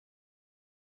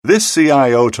This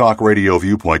CIO Talk Radio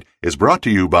Viewpoint is brought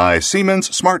to you by Siemens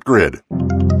Smart Grid.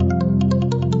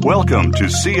 Welcome to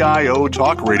CIO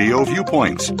Talk Radio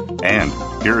Viewpoints. And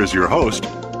here is your host,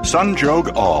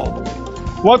 Sanjog Aul.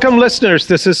 Welcome, listeners.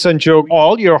 This is Sanjog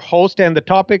Aul, your host, and the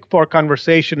topic for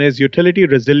conversation is utility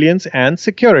resilience and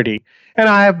security. And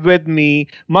I have with me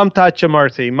Mamatha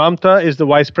Chamarthi. Mamatha is the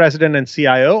Vice President and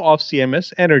CIO of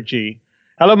CMS Energy.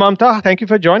 Hello, Mamatha. Thank you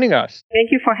for joining us.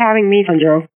 Thank you for having me,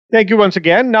 Sanjog. Thank you once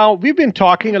again. Now, we've been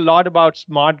talking a lot about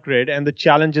smart grid and the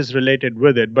challenges related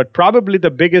with it, but probably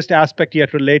the biggest aspect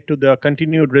yet relate to the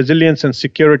continued resilience and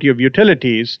security of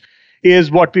utilities is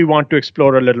what we want to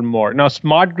explore a little more. Now,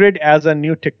 smart grid as a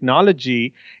new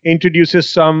technology introduces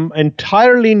some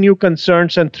entirely new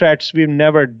concerns and threats we've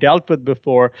never dealt with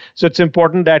before. So it's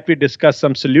important that we discuss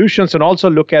some solutions and also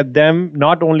look at them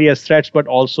not only as threats, but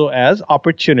also as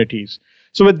opportunities.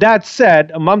 So with that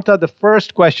said, Mamatha, the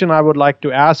first question I would like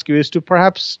to ask you is to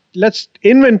perhaps let's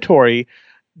inventory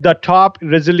the top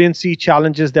resiliency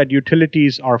challenges that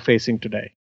utilities are facing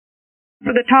today.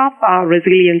 So the top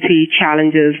resiliency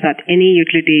challenges that any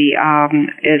utility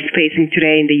is facing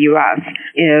today in the U.S.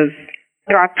 is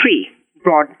there are three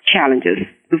broad challenges.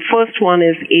 The first one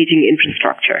is aging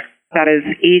infrastructure. That is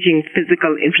aging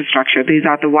physical infrastructure. These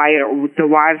are the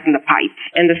wires and the pipes.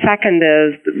 And the second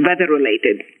is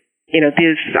weather-related.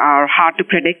 These are hard to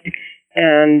predict,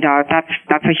 and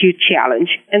that's a huge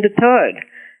challenge. And the third,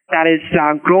 that is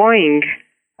growing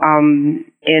in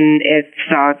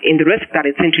the risk that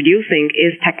it's introducing,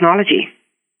 is technology.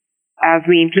 As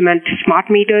we implement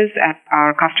smart meters at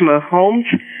our customer homes,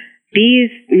 these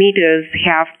meters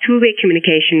have two-way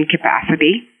communication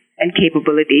capacity and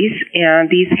capabilities, and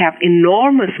these have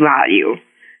enormous value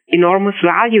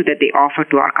that they offer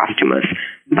to our customers.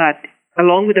 But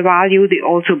along with the value, they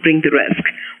also bring the risk.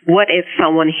 What if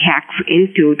someone hacks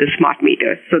into the smart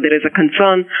meter? So there is a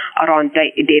concern around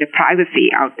data privacy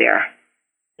out there.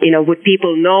 Would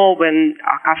people know when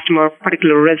a customer,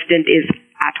 particular resident, is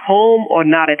at home or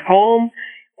not at home?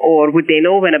 Or would they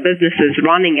know when a business is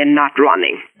running and not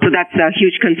running? So that's a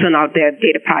huge concern out there,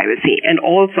 data privacy. And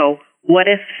also, what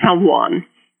if someone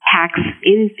hacks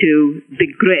into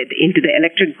the grid, into the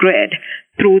electric grid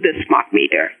through the smart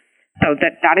meter? So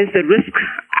that is the risk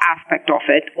aspect of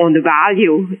it. On the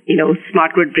value,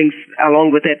 smart grid brings along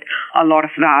with it a lot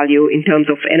of value in terms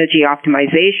of energy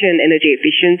optimization, energy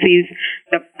efficiencies.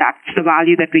 That's the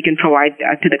value that we can provide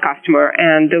to the customer.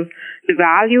 And the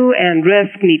value and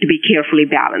risk need to be carefully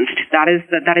balanced. That is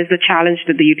the challenge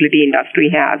that the utility industry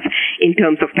has in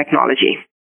terms of technology.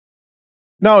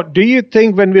 Now, do you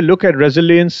think when we look at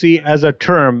resiliency as a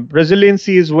term,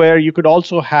 resiliency is where you could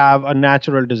also have a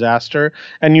natural disaster,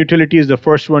 and utility is the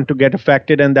first one to get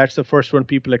affected, and that's the first one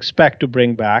people expect to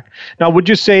bring back. Now, would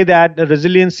you say that the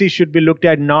resiliency should be looked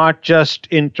at not just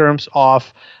in terms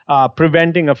of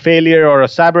preventing a failure or a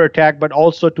cyber attack, but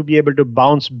also to be able to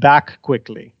bounce back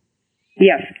quickly?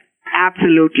 Yes.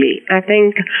 Absolutely. I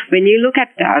think when you look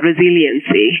at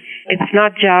resiliency, it's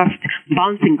not just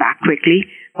bouncing back quickly,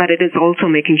 but it is also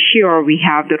making sure we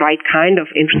have the right kind of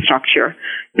infrastructure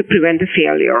to prevent the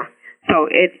failure. So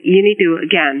you need to,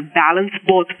 again, balance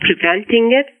both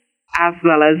preventing it as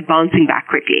well as bouncing back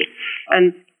quickly.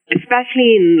 And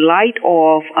especially in light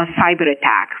of a cyber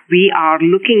attack, we are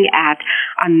looking at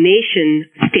a nation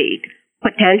state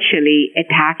potentially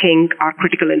attacking our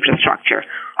critical infrastructure,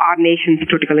 our nation's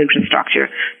critical infrastructure.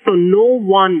 So no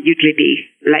one utility,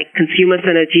 like CMS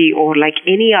Energy or like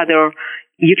any other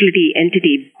utility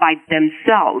entity by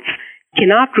themselves,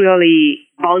 cannot really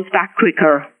bounce back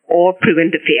quicker or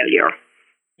prevent the failure.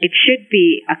 It should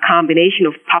be a combination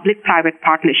of public-private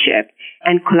partnership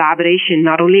and collaboration,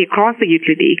 not only across the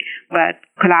utility, but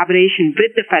collaboration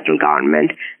with the federal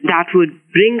government that would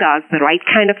bring us the right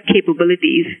kind of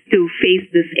capabilities to face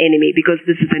this enemy, because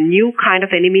this is a new kind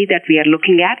of enemy that we are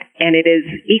looking at, and it is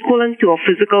equivalent to a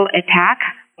physical attack,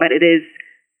 but it is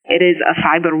a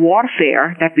cyber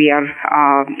warfare that we are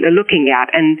looking at,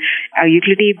 and a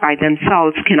utility by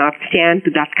themselves cannot stand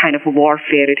to that kind of a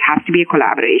warfare. It has to be a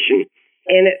collaboration.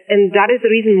 And that is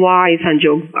the reason why,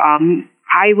 Sanjog,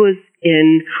 I was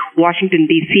in Washington,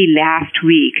 D.C. last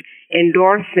week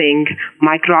endorsing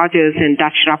Mike Rogers and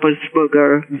Dutch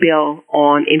Rappersberger bill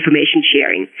on information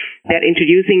sharing. They're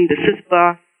introducing the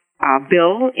CISPA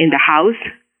bill in the House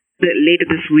later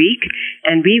this week,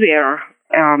 and we are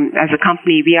as a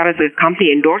company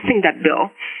endorsing that bill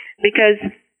because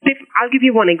I'll give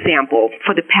you one example.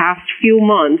 For the past few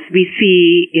months, we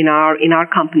see in our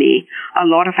company a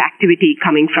lot of activity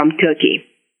coming from Turkey.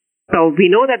 So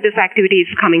we know that this activity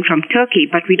is coming from Turkey,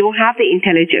 but we don't have the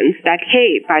intelligence that,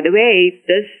 hey, by the way,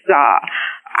 this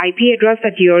IP address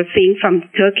that you're seeing from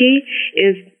Turkey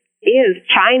is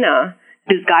China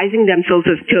disguising themselves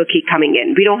as Turkey coming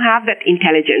in. We don't have that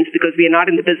intelligence because we are not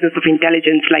in the business of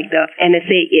intelligence like the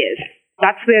NSA is.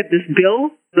 That's where this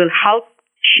bill will help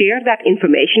share that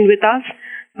information with us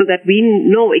so that we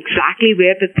know exactly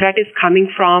where the threat is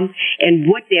coming from and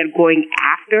what they're going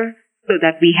after so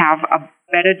that we have a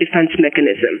better defense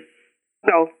mechanism.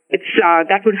 So it's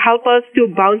that would help us to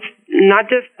bounce, not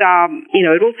just,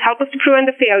 it will help us to prevent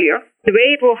the failure. The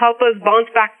way it will help us bounce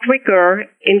back quicker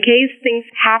in case things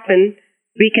happen,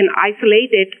 we can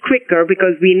isolate it quicker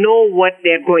because we know what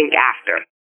they're going after.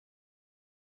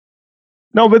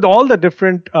 Now, with all the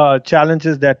different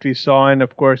challenges that we saw, and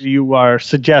of course, you are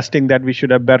suggesting that we should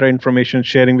have better information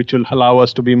sharing, which will allow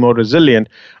us to be more resilient.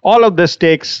 All of this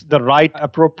takes the right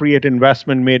appropriate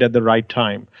investment made at the right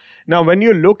time. Now, when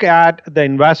you look at the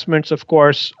investments, of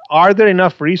course, are there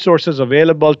enough resources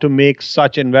available to make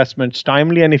such investments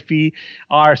timely? And if we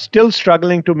are still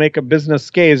struggling to make a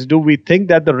business case, do we think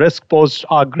that the risk posed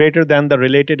are greater than the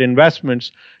related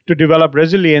investments to develop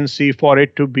resiliency for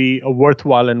it to be a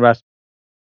worthwhile investment?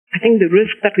 I think the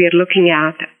risk that we are looking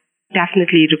at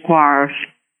definitely requires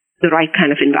the right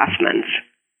kind of investments.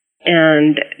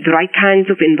 And the right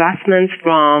kinds of investments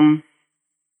from,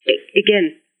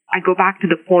 again, I go back to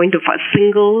the point of a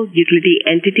single utility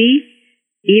entity.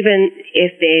 Even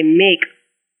if they make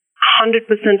 100%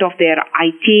 of their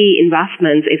IT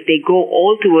investments, if they go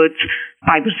all towards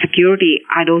cybersecurity,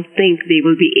 I don't think they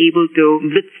will be able to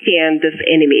withstand this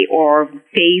enemy or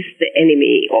face the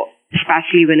enemy, or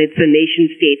especially when it's a nation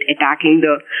state attacking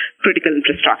the critical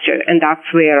infrastructure. And that's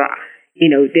where,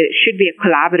 there should be a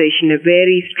collaboration, a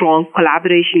very strong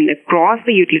collaboration across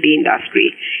the utility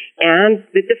industry and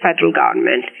with the federal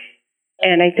government.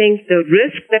 And I think the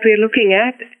risk that we're looking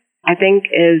at,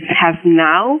 has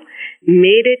now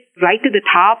made it right to the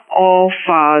top of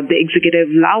the executive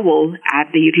level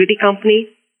at the utility company,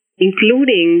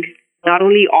 including not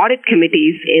only audit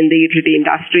committees in the utility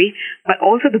industry, but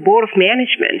also the board of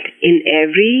management in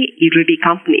every utility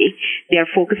company. They are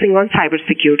focusing on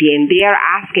cybersecurity and they are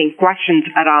asking questions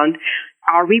around,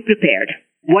 are we prepared?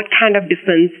 What kind of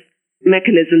defense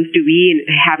mechanisms do we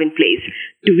have in place?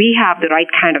 Do we have the right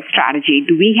kind of strategy?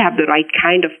 Do we have the right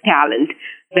kind of talent?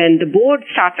 When the board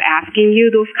starts asking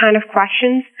you those kind of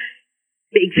questions,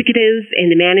 the executives and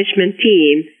the management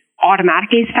team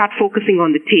automatically start focusing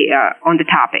on the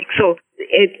topic. So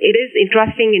it is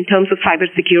interesting in terms of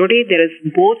cybersecurity. There is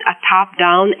both a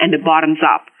top-down and a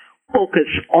bottoms-up focus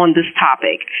on this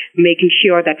topic, making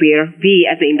sure that we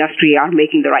as the industry are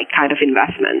making the right kind of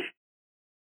investments.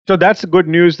 So that's good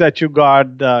news that you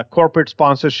got the corporate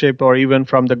sponsorship or even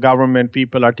from the government,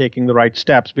 people are taking the right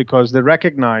steps because they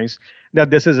recognize that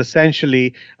this is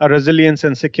essentially a resilience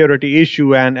and security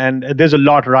issue and there's a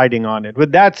lot riding on it.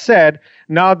 With that said,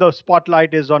 now the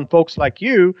spotlight is on folks like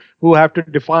you who have to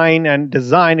define and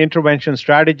design intervention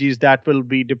strategies that will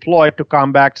be deployed to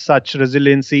combat such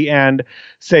resiliency and,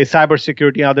 say,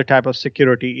 cybersecurity and other type of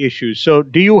security issues. So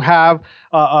do you have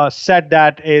a set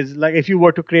that is like if you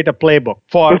were to create a playbook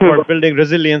for building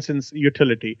resilience in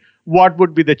utility, what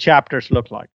would be the chapters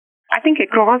look like? I think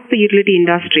across the utility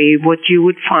industry, what you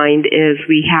would find is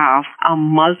we have a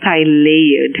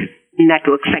multi-layered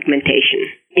network segmentation.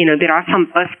 There are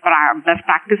some best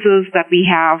practices that we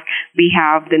have. We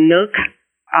have the NERC,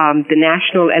 the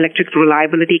National Electric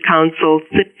Reliability Council,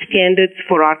 SIP standards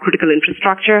for our critical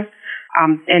infrastructure.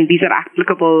 And these are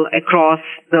applicable across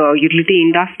the utility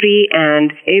industry,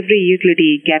 and every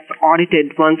utility gets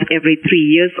audited once every 3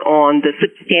 years on the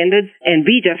SIP standards, and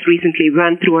we just recently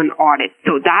went through an audit.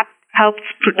 So that helps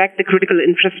protect the critical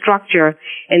infrastructure.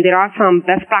 And there are some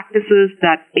best practices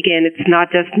that, again, it's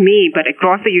not just me, but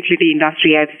across the utility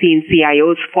industry, I've seen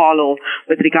CIOs follow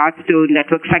with regards to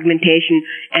network segmentation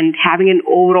and having an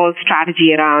overall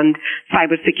strategy around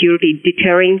cybersecurity,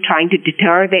 trying to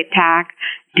deter the attack,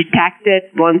 detect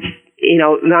it once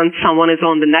someone is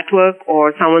on the network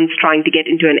or someone's trying to get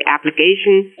into an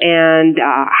application. And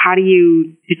how do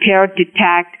you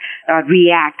detect,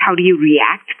 react? How do you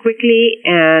react quickly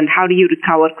and how do you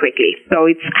recover quickly? So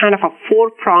it's kind of a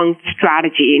four-pronged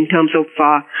strategy in terms of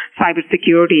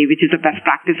cybersecurity, which is a best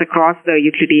practice across the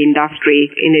utility industry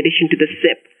in addition to the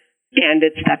SIP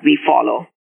standards that we follow.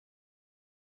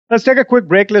 Let's take a quick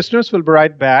break, listeners. We'll be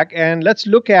right back. And let's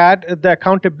look at the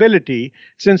accountability,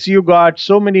 since you got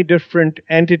so many different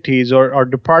entities or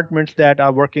departments that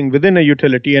are working within a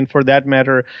utility, and for that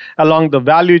matter, along the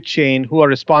value chain, who are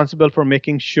responsible for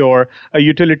making sure a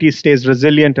utility stays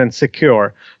resilient and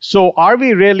secure. So are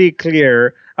we really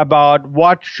clear about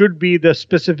what should be the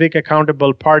specific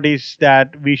accountable parties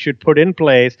that we should put in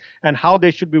place and how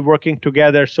they should be working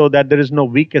together so that there is no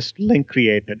weakest link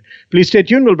created. Please stay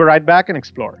tuned. We'll be right back and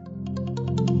explore.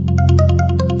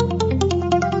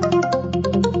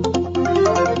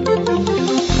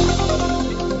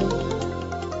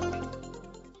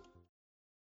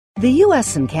 The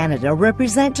U.S. and Canada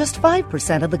represent just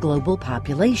 5% of the global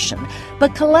population,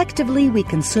 but collectively we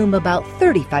consume about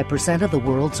 35% of the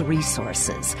world's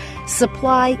resources.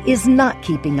 Supply is not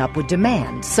keeping up with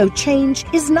demand, so change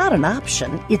is not an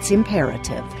option, it's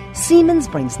imperative. Siemens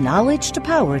brings knowledge to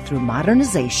power through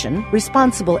modernization,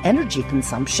 responsible energy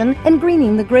consumption, and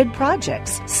greening the grid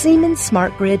projects. Siemens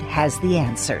Smart Grid has the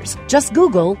answers. Just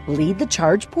Google Lead the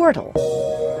Charge portal.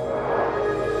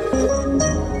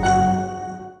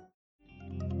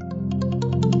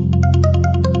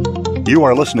 You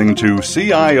are listening to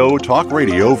CIO Talk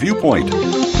Radio Viewpoint.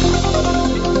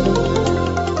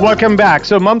 Welcome back.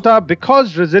 So, Mamatha,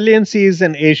 because resiliency is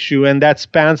an issue and that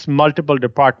spans multiple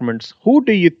departments, who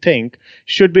do you think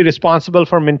should be responsible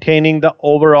for maintaining the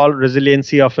overall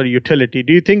resiliency of a utility?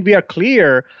 Do you think we are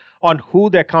clear on who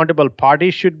the accountable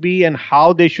parties should be and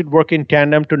how they should work in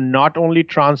tandem to not only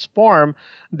transform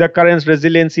the current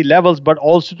resiliency levels, but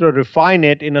also to refine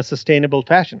it in a sustainable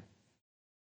fashion?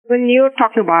 When you're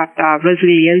talking about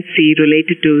resiliency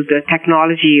related to the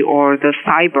technology or the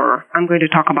cyber, I'm going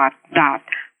to talk about that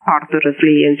part of the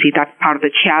resiliency, that part of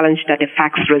the challenge that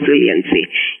affects resiliency.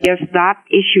 Yes, that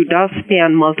issue does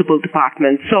span multiple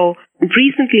departments. So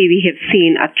recently we have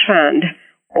seen a trend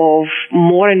of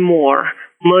more and more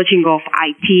merging of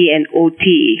IT and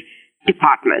OT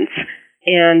departments.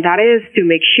 And that is to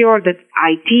make sure that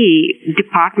IT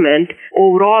department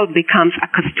overall becomes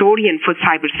a custodian for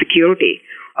cybersecurity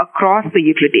across the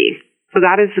utility. So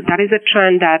that is a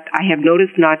trend that I have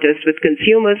noticed not just with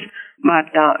consumers, but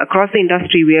across the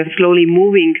industry we are slowly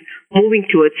moving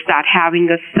towards that, having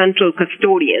a central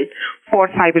custodian for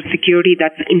cybersecurity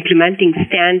that's implementing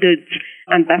standards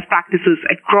and best practices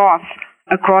across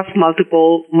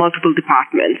multiple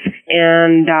departments.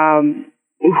 And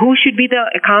who should be the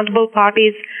accountable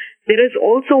parties? There is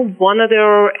also one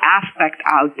other aspect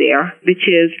out there, which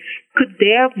is, could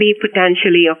there be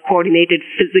potentially a coordinated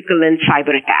physical and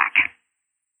cyber attack?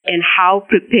 And how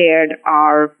prepared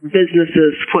are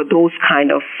businesses for those kind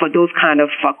of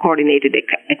coordinated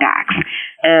attacks?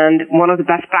 And one of the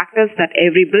best practices that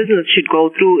every business should go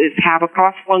through is have a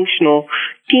cross-functional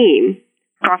team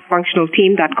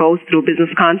that goes through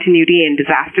business continuity and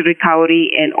disaster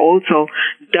recovery and also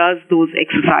does those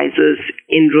exercises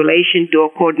in relation to a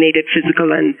coordinated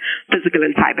physical and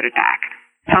cyber attack.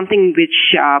 Something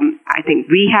which I think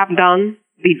we have done.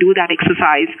 We do that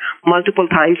exercise multiple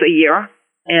times a year,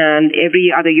 and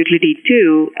every other utility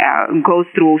too goes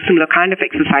through similar kind of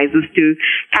exercises to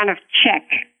kind of check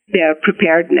their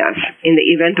preparedness in the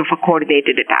event of a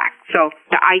coordinated attack. So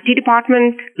the IT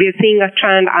department,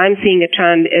 I'm seeing a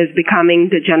trend is becoming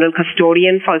the general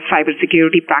custodian for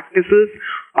cybersecurity practices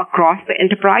across the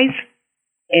enterprise.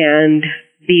 And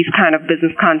these kind of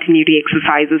business continuity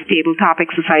exercises, tabletop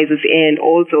exercises, and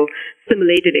also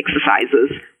simulated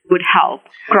exercises would help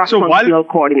cross-functional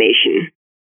coordination.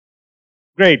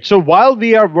 Great. So while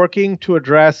we are working to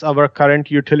address our current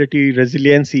utility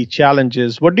resiliency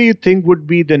challenges, what do you think would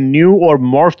be the new or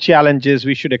morph challenges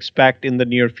we should expect in the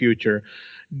near future?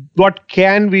 What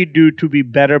can we do to be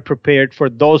better prepared for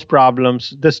those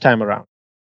problems this time around?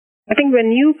 I think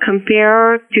when you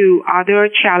compare to other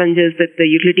challenges that the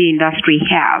utility industry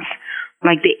has,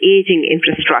 like the aging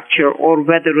infrastructure or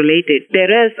weather-related,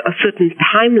 there is a certain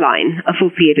timeline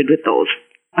associated with those.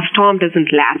 A storm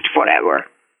doesn't last forever.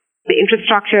 The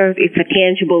infrastructure, it's a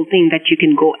tangible thing that you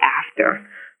can go after.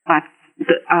 But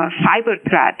the cyber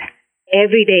threat,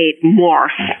 every day it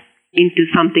morphs into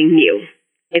something new.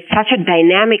 It's such a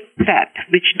dynamic threat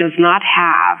which does not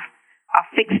have a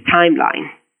fixed timeline.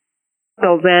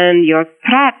 So when your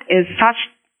threat is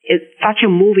such a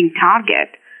moving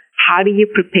target, how do you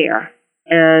prepare?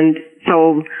 And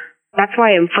so that's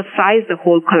why I emphasize the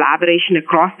whole collaboration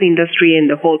across the industry and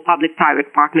the whole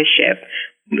public-private partnership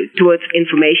towards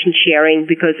information sharing,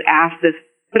 because as this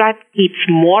threat keeps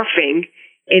morphing,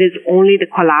 it is only the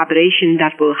collaboration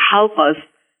that will help us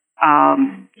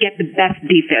get the best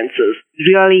defenses,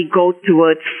 really go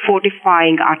towards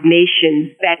fortifying our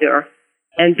nation better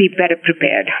and be better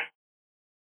prepared.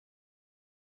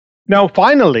 Now,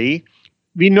 finally,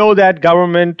 we know that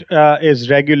government is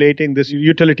regulating this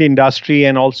utility industry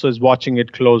and also is watching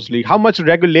it closely. How much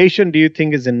regulation do you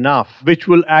think is enough, which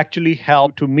will actually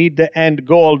help to meet the end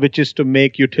goal, which is to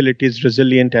make utilities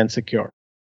resilient and secure?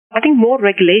 I think more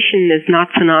regulation is not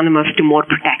synonymous to more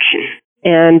protection.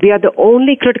 And we are the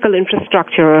only critical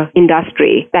infrastructure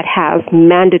industry that has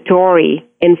mandatory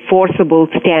enforceable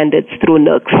standards through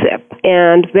NERC-CIP.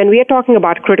 And when we are talking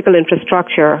about critical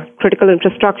infrastructure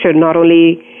not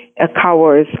only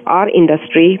covers our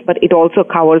industry, but it also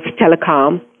covers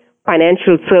telecom,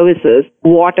 financial services,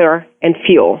 water, and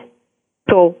fuel.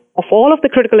 So of all of the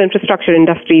critical infrastructure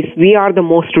industries, we are the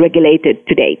most regulated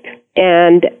to date.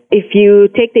 And if you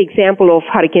take the example of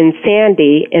Hurricane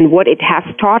Sandy and what it has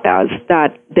taught us,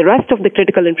 that the rest of the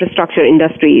critical infrastructure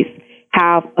industries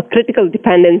have a critical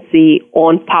dependency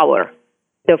on power.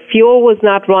 The fuel was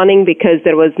not running because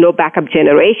there was no backup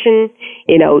generation,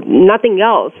 nothing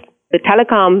else. The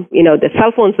telecom, the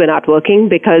cell phones were not working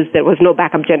because there was no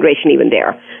backup generation even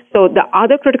there. So the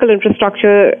other critical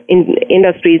infrastructure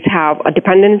industries have a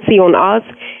dependency on us,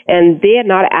 and they are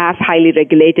not as highly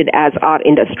regulated as our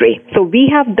industry. So we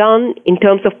have done, in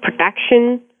terms of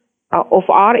protection of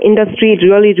our industry,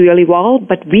 really, really well,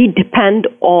 but we depend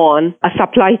on a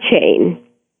supply chain.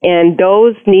 And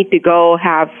those need to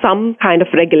have some kind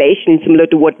of regulation similar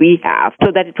to what we have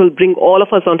so that it will bring all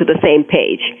of us onto the same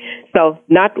page. So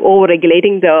not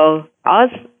over-regulating us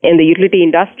in the utility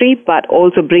industry, but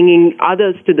also bringing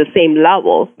others to the same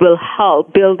level will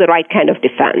help build the right kind of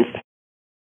defense.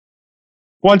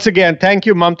 Once again, thank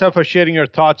you, Mamatha, for sharing your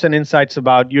thoughts and insights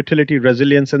about utility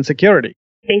resilience and security.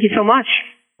 Thank you so much.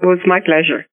 It was my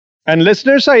pleasure. And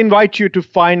listeners, I invite you to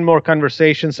find more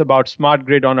conversations about smart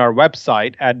grid on our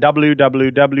website at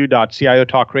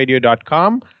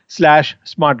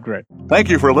www.ciotalkradio.com/smartgrid. Thank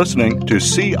you for listening to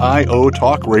CIO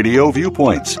Talk Radio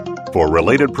Viewpoints. For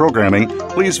related programming,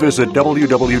 please visit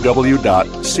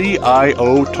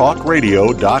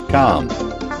www.ciotalkradio.com.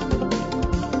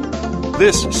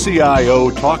 This CIO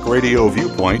Talk Radio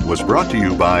Viewpoint was brought to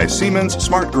you by Siemens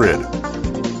Smart Grid.